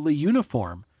absolutely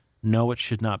uniform. No, it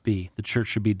should not be. The church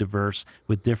should be diverse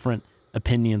with different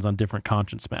opinions on different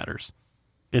conscience matters.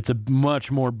 It's a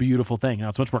much more beautiful thing. Now,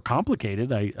 it's much more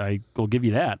complicated. I will give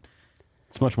you that.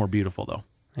 It's much more beautiful, though.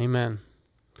 Amen.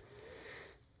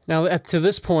 Now, to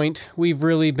this point, we've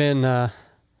really been...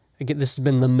 this has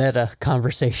been the meta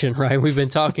conversation, right? We've been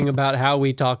talking about how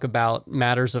we talk about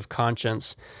matters of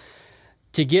conscience.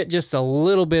 To get just a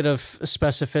little bit of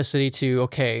specificity to,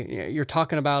 okay, you're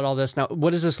talking about all this. Now,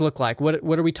 what does this look like? What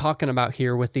are we talking about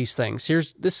here with these things?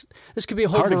 Here's this could be a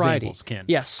whole hard variety. Examples, Ken.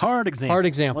 Yes. Hard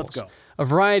examples. Let's go. A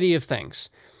variety of things.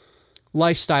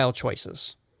 Lifestyle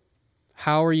choices.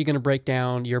 How are you going to break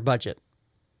down your budget?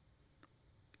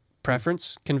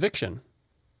 Preference, conviction.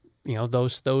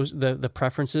 The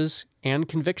preferences and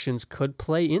convictions could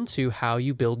play into how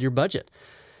you build your budget.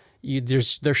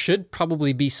 There should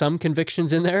probably be some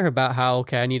convictions in there about how,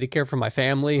 okay, I need to care for my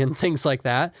family and things like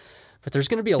that. But there's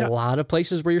going to be a lot of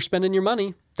places where you're spending your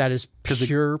money that is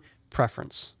pure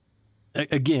preference.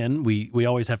 Again, we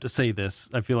always have to say this.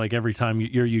 I feel like every time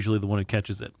you're usually the one who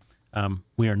catches it.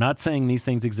 We are not saying these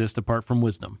things exist apart from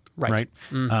wisdom, right?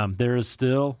 Mm-hmm. There is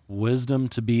still wisdom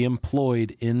to be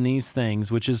employed in these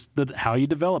things, which is how you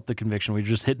develop the conviction. We're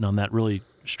just hitting on that really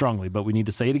strongly, but we need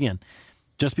to say it again.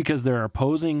 Just because there are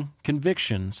opposing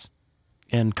convictions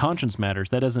and conscience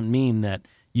matters, that doesn't mean that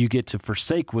you get to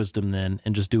forsake wisdom then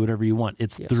and just do whatever you want.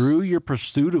 It's through your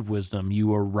pursuit of wisdom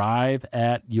you arrive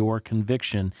at your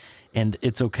conviction. And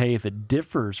it's okay if it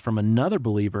differs from another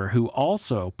believer who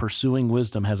also, pursuing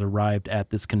wisdom, has arrived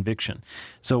at this conviction.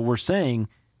 So we're saying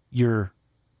you're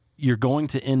going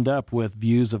to end up with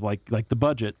views of like the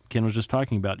budget Ken was just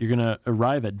talking about. You're going to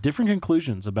arrive at different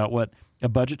conclusions about what a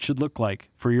budget should look like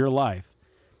for your life.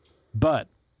 But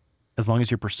as long as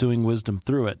you're pursuing wisdom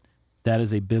through it, that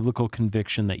is a biblical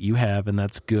conviction that you have, and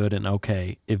that's good and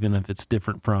okay, even if it's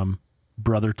different from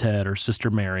Brother Ted or Sister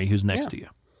Mary who's next to you.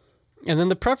 And then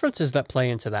the preferences that play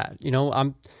into that.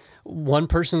 One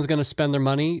person's going to spend their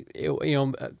money,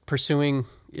 pursuing,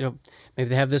 maybe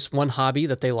they have this one hobby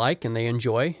that they like and they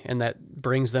enjoy and that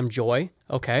brings them joy.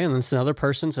 Okay. And then another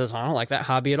person says, I don't like that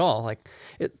hobby at all.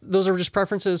 Those are just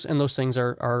preferences, and those things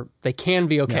they can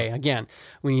be okay. Yeah. Again,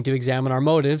 we need to examine our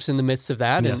motives in the midst of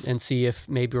that and see if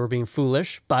maybe we're being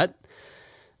foolish, but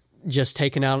just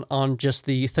taken out on just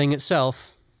the thing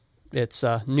itself, it's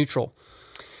neutral.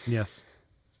 Yes.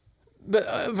 But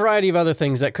a variety of other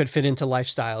things that could fit into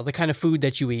lifestyle, the kind of food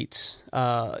that you eat.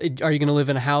 Are you going to live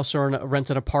in a house or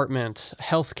rent an apartment?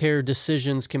 Healthcare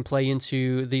decisions can play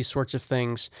into these sorts of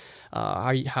things.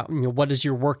 What does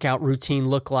your workout routine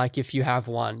look like if you have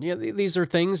one? These are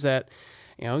things that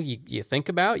you think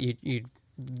about.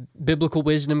 Biblical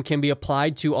wisdom can be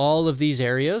applied to all of these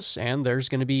areas, and there's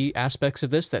going to be aspects of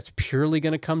this that's purely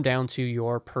going to come down to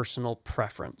your personal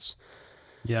preference.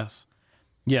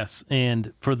 Yes,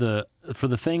 and for the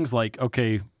things like,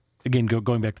 okay, again,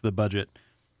 going back to the budget,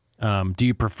 do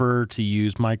you prefer to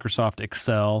use Microsoft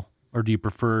Excel, or do you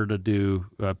prefer to do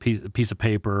a piece of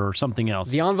paper or something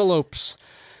else? The envelopes.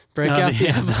 Break out the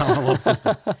envelopes.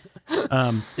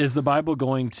 Is the Bible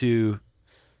going to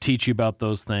teach you about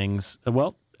those things?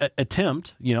 Well,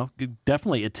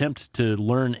 definitely attempt to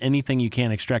learn anything you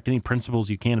can, extract any principles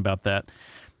you can about that.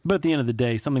 But at the end of the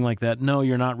day, something like that, no,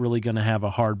 you're not really going to have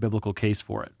a hard biblical case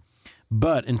for it.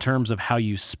 But in terms of how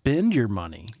you spend your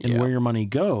money and where your money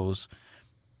goes,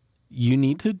 you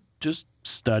need to just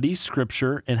study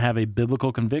Scripture and have a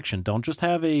biblical conviction. Don't just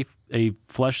have a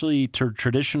fleshly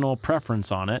traditional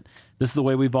preference on it. This is the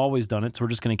way we've always done it, so we're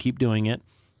just going to keep doing it.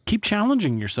 Keep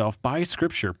challenging yourself by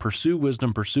Scripture. Pursue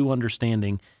wisdom, pursue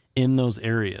understanding in those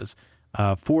areas.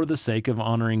 for the sake of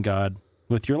honoring God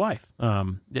with your life.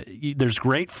 There's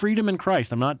great freedom in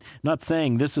Christ. I'm not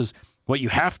saying this is what you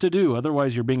have to do,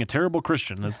 otherwise you're being a terrible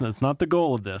Christian. That's not the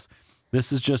goal of this.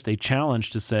 This is just a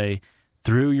challenge to say,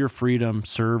 through your freedom,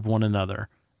 serve one another.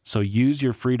 So use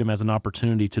your freedom as an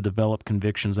opportunity to develop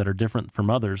convictions that are different from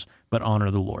others, but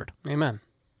honor the Lord. Amen.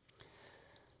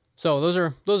 So those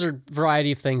are a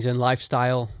variety of things in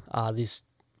lifestyle. These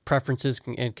preferences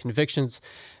and convictions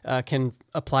can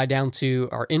apply down to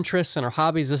our interests and our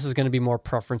hobbies. This is going to be more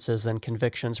preferences than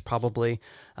convictions, probably.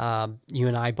 You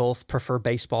and I both prefer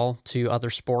baseball to other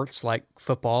sports like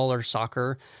football or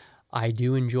soccer. I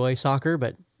do enjoy soccer,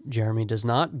 but Jeremy does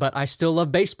not. But I still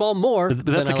love baseball more. But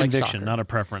that's than a I conviction, like not a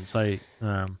preference. I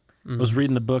was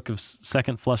reading the book of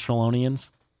Second Fleshalonians.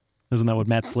 Isn't that what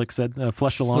Matt Slick said?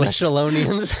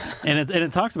 Fleshalonians. and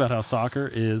it talks about how soccer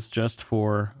is just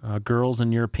for girls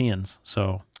and Europeans.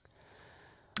 So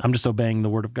I'm just obeying the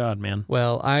word of God, man.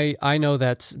 Well, I know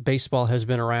that baseball has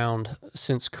been around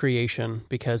since creation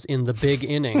because in the big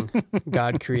inning,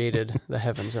 God created the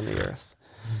heavens and the earth.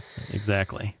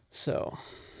 Exactly. So.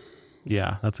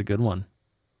 Yeah, that's a good one.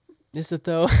 Is it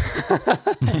though?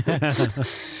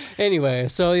 Anyway,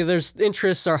 so there's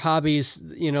interests or hobbies.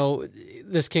 You know,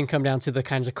 this can come down to the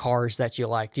kinds of cars that you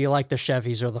like. Do you like the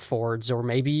Chevys or the Fords, or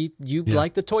maybe you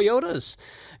like the Toyotas?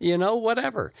 You know,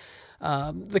 whatever.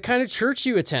 The kind of church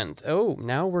you attend. Oh,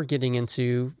 now we're getting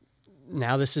into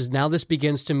this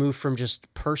begins to move from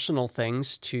just personal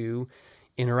things to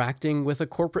interacting with a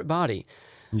corporate body.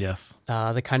 Yes.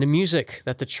 The kind of music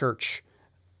that the church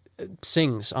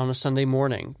sings on a Sunday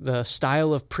morning, the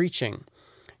style of preaching.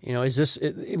 You know, is this,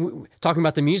 talking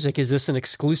about the music, is this an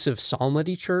exclusive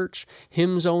psalmody church,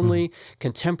 hymns only,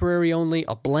 contemporary only,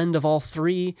 a blend of all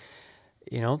three?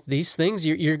 You know, these things,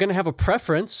 you're going to have a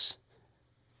preference.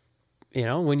 You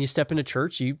know, when you step into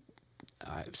church,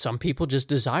 some people just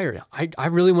desire it. I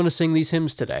really want to sing these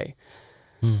hymns today.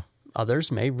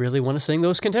 Others may really want to sing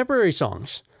those contemporary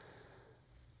songs.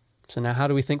 So now how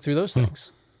do we think through those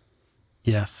things?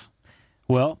 Yes.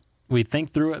 Well, we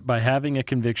think through it by having a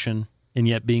conviction and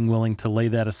yet being willing to lay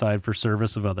that aside for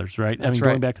service of others, right? That's right.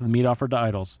 Going back to the meat offered to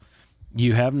idols,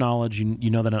 you have knowledge, you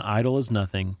know that an idol is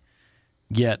nothing,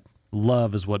 yet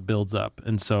love is what builds up.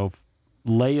 And so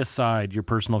lay aside your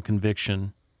personal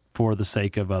conviction for the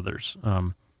sake of others.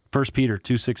 1 Peter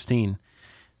 2:16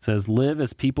 says, live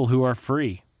as people who are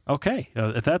free. Okay,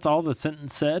 if that's all the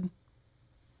sentence said,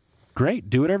 great,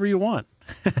 do whatever you want.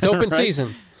 It's open right?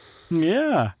 season.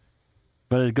 Yeah.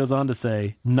 But it goes on to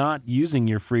say, not using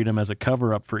your freedom as a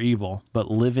cover-up for evil,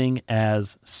 but living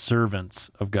as servants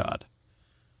of God.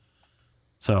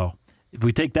 So if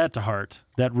we take that to heart,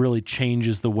 that really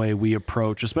changes the way we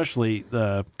approach, especially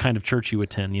the kind of church you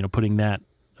attend, you know, putting that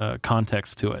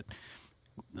context to it.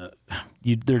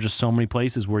 There are just so many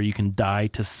places where you can die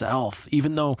to self,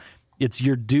 even though it's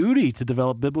your duty to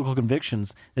develop biblical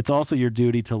convictions. It's also your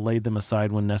duty to lay them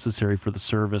aside when necessary for the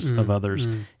service of others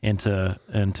and to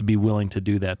be willing to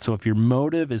do that. So if your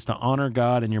motive is to honor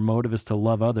God and your motive is to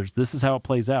love others, this is how it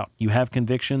plays out. You have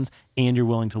convictions and you're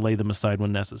willing to lay them aside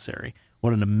when necessary.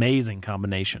 What an amazing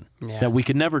combination that we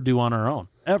could never do on our own,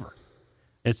 ever.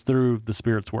 It's through the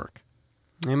Spirit's work.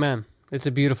 Amen. It's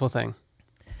a beautiful thing.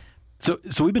 So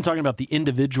we've been talking about the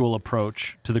individual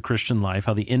approach to the Christian life,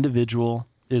 how the individual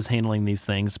is handling these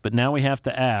things, but now we have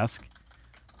to ask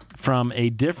from a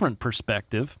different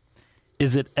perspective,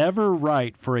 is it ever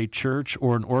right for a church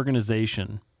or an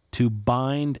organization to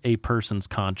bind a person's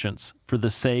conscience for the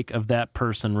sake of that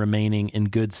person remaining in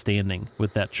good standing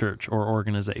with that church or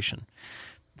organization?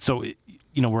 So,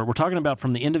 you know, we're talking about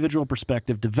from the individual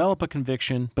perspective, develop a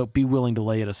conviction, but be willing to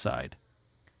lay it aside.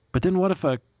 But then what if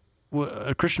a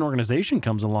Christian organization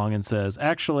comes along and says,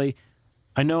 actually,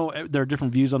 I know there are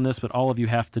different views on this, but all of you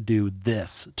have to do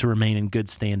this to remain in good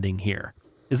standing here.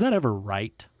 Is that ever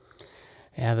right?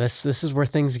 Yeah, this is where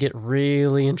things get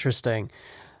really interesting.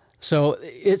 So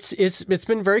it's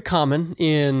been very common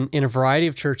in a variety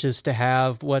of churches to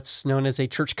have what's known as a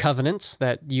church covenant,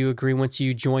 that you agree once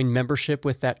you join membership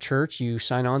with that church, you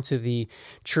sign on to the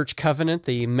church covenant,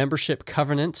 the membership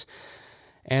covenant.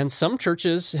 And some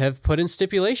churches have put in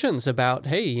stipulations about,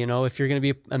 hey, you know, if you're going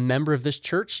to be a member of this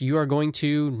church, you are going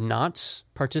to not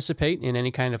participate in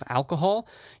any kind of alcohol.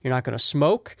 You're not going to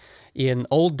smoke. In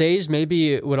old days,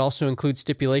 maybe it would also include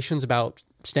stipulations about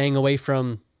staying away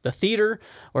from the theater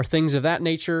or things of that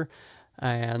nature.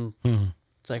 And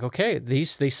it's like, okay,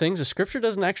 these things, the Scripture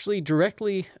doesn't actually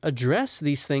directly address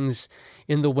these things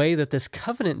in the way that this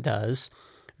covenant does.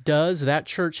 Does that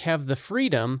church have the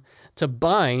freedom to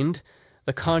bind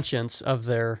the conscience of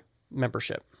their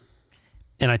membership?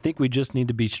 And I think we just need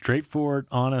to be straightforward,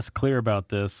 honest, clear about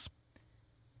this.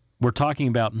 We're talking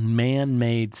about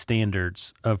man-made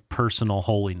standards of personal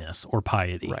holiness or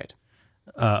piety. Right.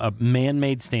 A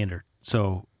man-made standard.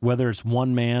 So whether it's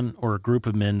one man or a group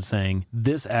of men saying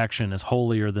this action is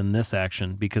holier than this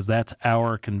action because that's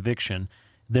our conviction,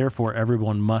 therefore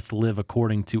everyone must live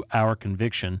according to our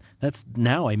conviction, that's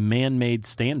now a man-made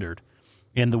standard.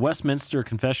 And the Westminster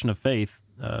Confession of Faith,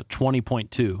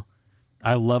 20.2,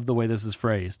 I love the way this is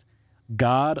phrased.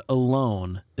 God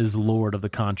alone is Lord of the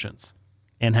conscience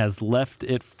and has left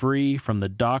it free from the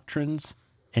doctrines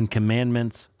and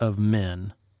commandments of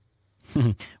men,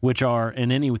 which are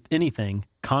in anything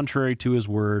contrary to his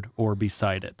word or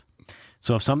beside it.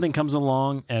 So if something comes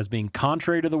along as being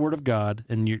contrary to the word of God,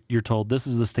 and you're told this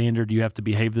is the standard, you have to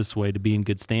behave this way to be in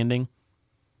good standing,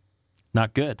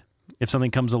 not good. If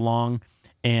something comes along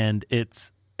and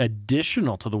it's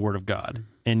additional to the word of God,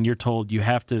 and you're told you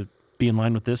have to be in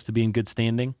line with this to be in good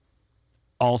standing,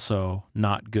 also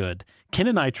not good. Ken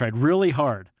and I tried really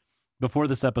hard before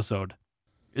this episode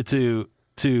to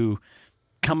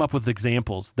come up with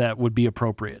examples that would be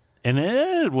appropriate. And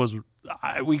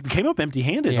we came up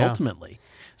empty-handed ultimately.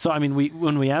 So, I mean,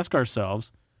 when we ask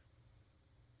ourselves,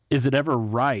 is it ever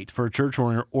right for a church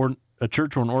or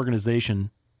an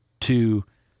organization to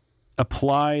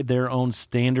apply their own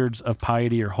standards of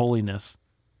piety or holiness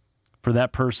for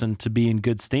that person to be in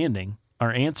good standing?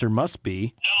 Our answer must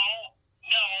be no.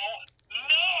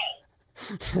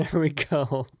 There we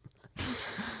go.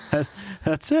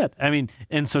 That's it. I mean,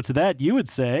 and so to that, you would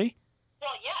say,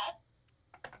 well, yes.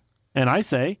 And I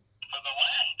say, for the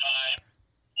last time,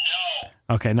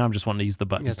 no. Okay, now I'm just wanting to use the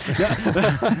buttons.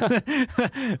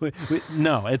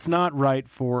 No, it's not right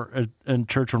for a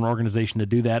church or an organization to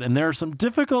do that. And there are some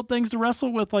difficult things to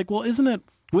wrestle with, like, well,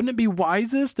 wouldn't it be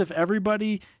wisest if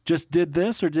everybody just did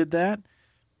this or did that?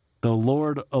 The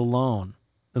Lord alone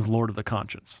is Lord of the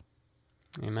conscience.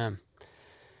 Amen.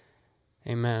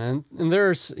 Amen. And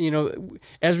there's,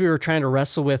 as we were trying to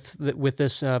wrestle with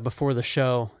this before the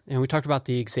show, and we talked about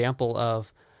the example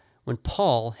of when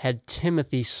Paul had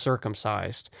Timothy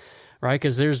circumcised, right?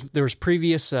 Because there was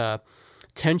previous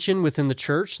tension within the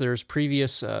church. There's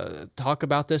previous talk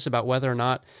about this, about whether or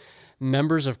not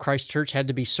members of Christ's church had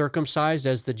to be circumcised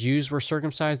as the Jews were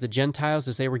circumcised, the Gentiles,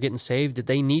 as they were getting saved. Did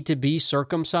they need to be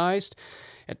circumcised?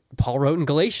 Paul wrote in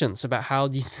Galatians about how,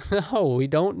 no, we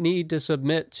don't need to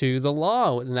submit to the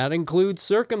law, and that includes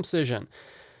circumcision.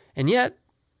 And yet,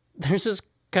 there's this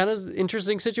kind of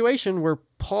interesting situation where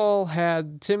Paul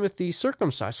had Timothy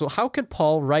circumcised. So how could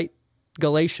Paul write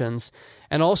Galatians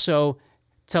and also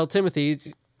tell Timothy,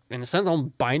 in a sense,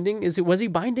 was he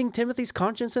binding Timothy's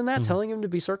conscience in that, telling him to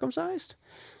be circumcised?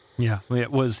 Yeah.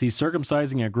 Was he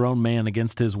circumcising a grown man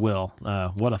against his will?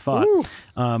 What a thought.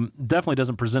 Definitely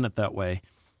doesn't present it that way.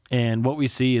 And what we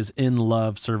see is in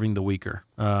love serving the weaker.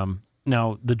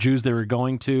 Now, the Jews they were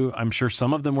going to, I'm sure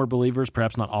some of them were believers,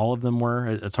 perhaps not all of them were.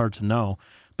 It's hard to know.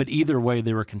 But either way,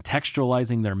 they were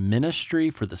contextualizing their ministry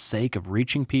for the sake of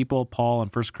reaching people. Paul in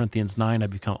 1 Corinthians 9, I've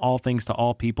become all things to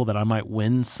all people that I might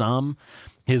win some.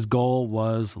 His goal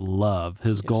was love.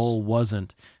 His goal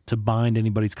wasn't to bind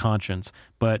anybody's conscience,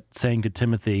 but saying to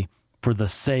Timothy, for the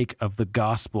sake of the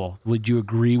gospel, would you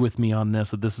agree with me on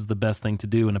this, that this is the best thing to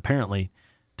do? And apparently,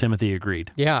 Timothy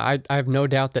agreed. Yeah, I have no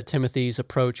doubt that Timothy's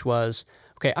approach was,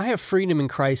 okay, I have freedom in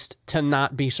Christ to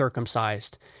not be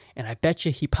circumcised. And I bet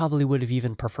you he probably would have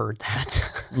even preferred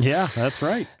that. Yeah, that's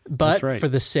right. But for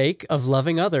the sake of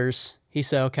loving others, he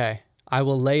said, okay, I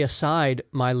will lay aside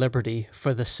my liberty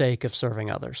for the sake of serving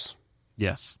others.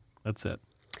 Yes, that's it.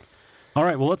 All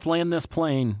right, well, let's land this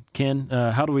plane. Ken,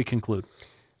 how do we conclude?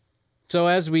 So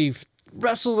as we've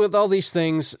wrestled with all these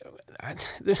things,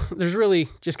 there's really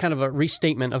just kind of a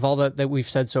restatement of all that we've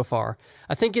said so far.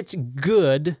 I think it's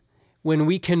good when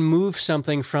we can move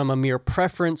something from a mere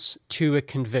preference to a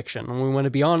conviction. And we want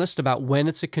to be honest about when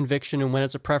it's a conviction and when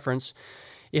it's a preference.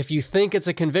 If you think it's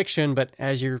a conviction, but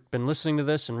as you've been listening to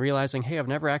this and realizing, hey, I've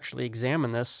never actually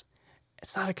examined this,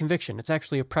 it's not a conviction. It's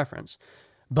actually a preference.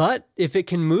 But if it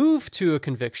can move to a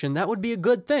conviction, that would be a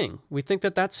good thing. We think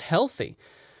that that's healthy.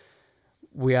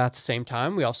 At the same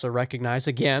time, we also recognize,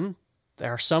 again,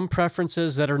 there are some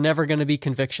preferences that are never going to be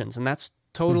convictions, and that's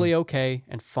totally okay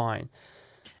and fine.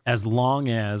 As long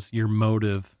as your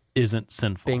motive isn't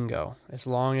sinful. Bingo. As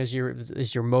long as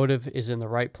your motive is in the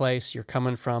right place, you're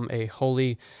coming from a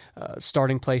holy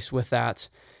starting place with that.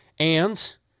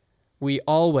 And we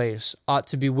always ought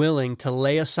to be willing to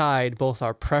lay aside both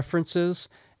our preferences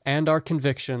and our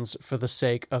convictions for the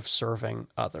sake of serving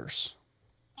others.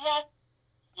 Yes.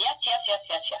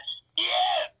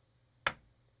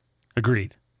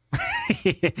 Agreed.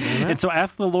 And so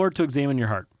ask the Lord to examine your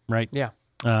heart, right? Yeah.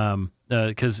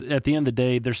 Because at the end of the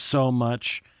day, there's so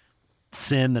much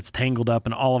sin that's tangled up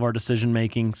in all of our decision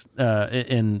makings,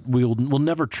 and we'll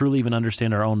never truly even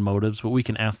understand our own motives, but we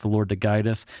can ask the Lord to guide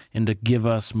us and to give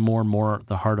us more and more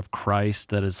the heart of Christ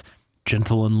that is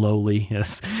gentle and lowly,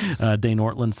 as Dane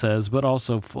Ortland says, but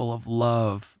also full of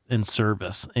love and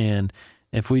service. And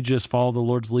if we just follow the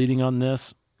Lord's leading on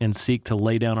this and seek to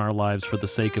lay down our lives for the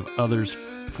sake of others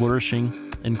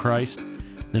flourishing in Christ,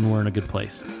 then we're in a good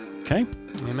place. Okay?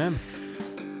 Amen.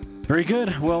 Very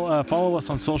good. Well, follow us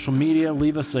on social media.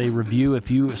 Leave us a review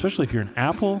especially if you're an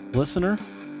Apple listener.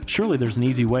 Surely there's an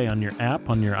easy way on your app,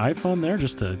 on your iPhone there,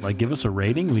 just to give us a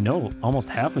rating. We know almost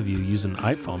half of you use an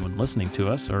iPhone when listening to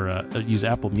us, or use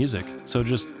Apple Music. So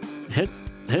just hit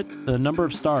the number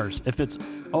of stars. If it's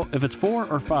 4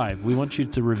 or 5, we want you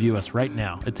to review us right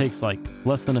now. It takes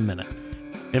less than a minute.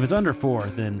 If it's under 4,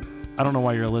 then I don't know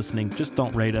why you're listening. Just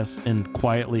don't rate us and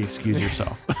quietly excuse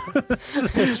yourself.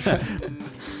 That's right.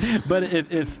 But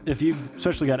if you've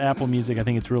especially got Apple Music, I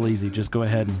think it's real easy. Just go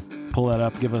ahead and pull that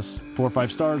up. Give us 4 or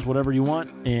 5 stars, whatever you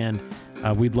want. And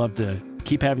we'd love to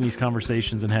keep having these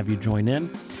conversations and have you join in.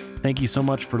 Thank you so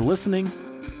much for listening.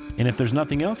 And if there's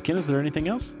nothing else, Ken, is there anything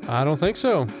else? I don't think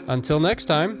so. Until next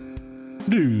time.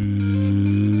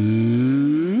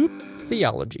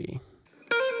 Theology.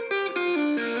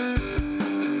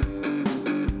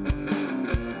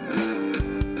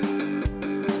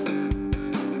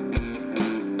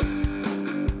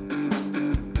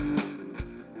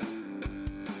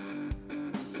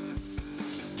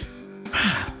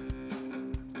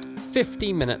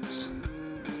 $50 minutes.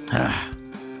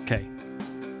 Okay.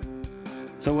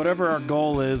 So whatever our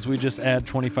goal is, we just add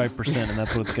 25%, and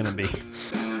that's what it's going to be.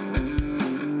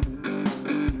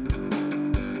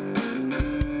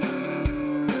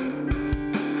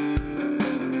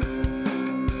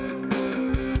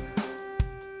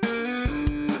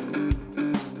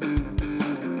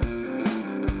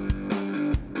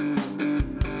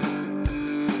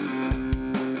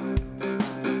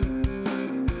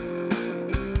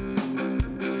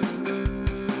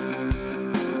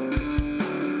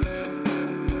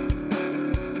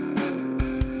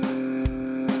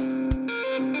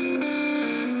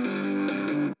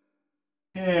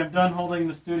 Okay, I'm done holding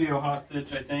the studio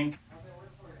hostage, I think.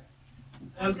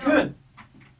 That was good.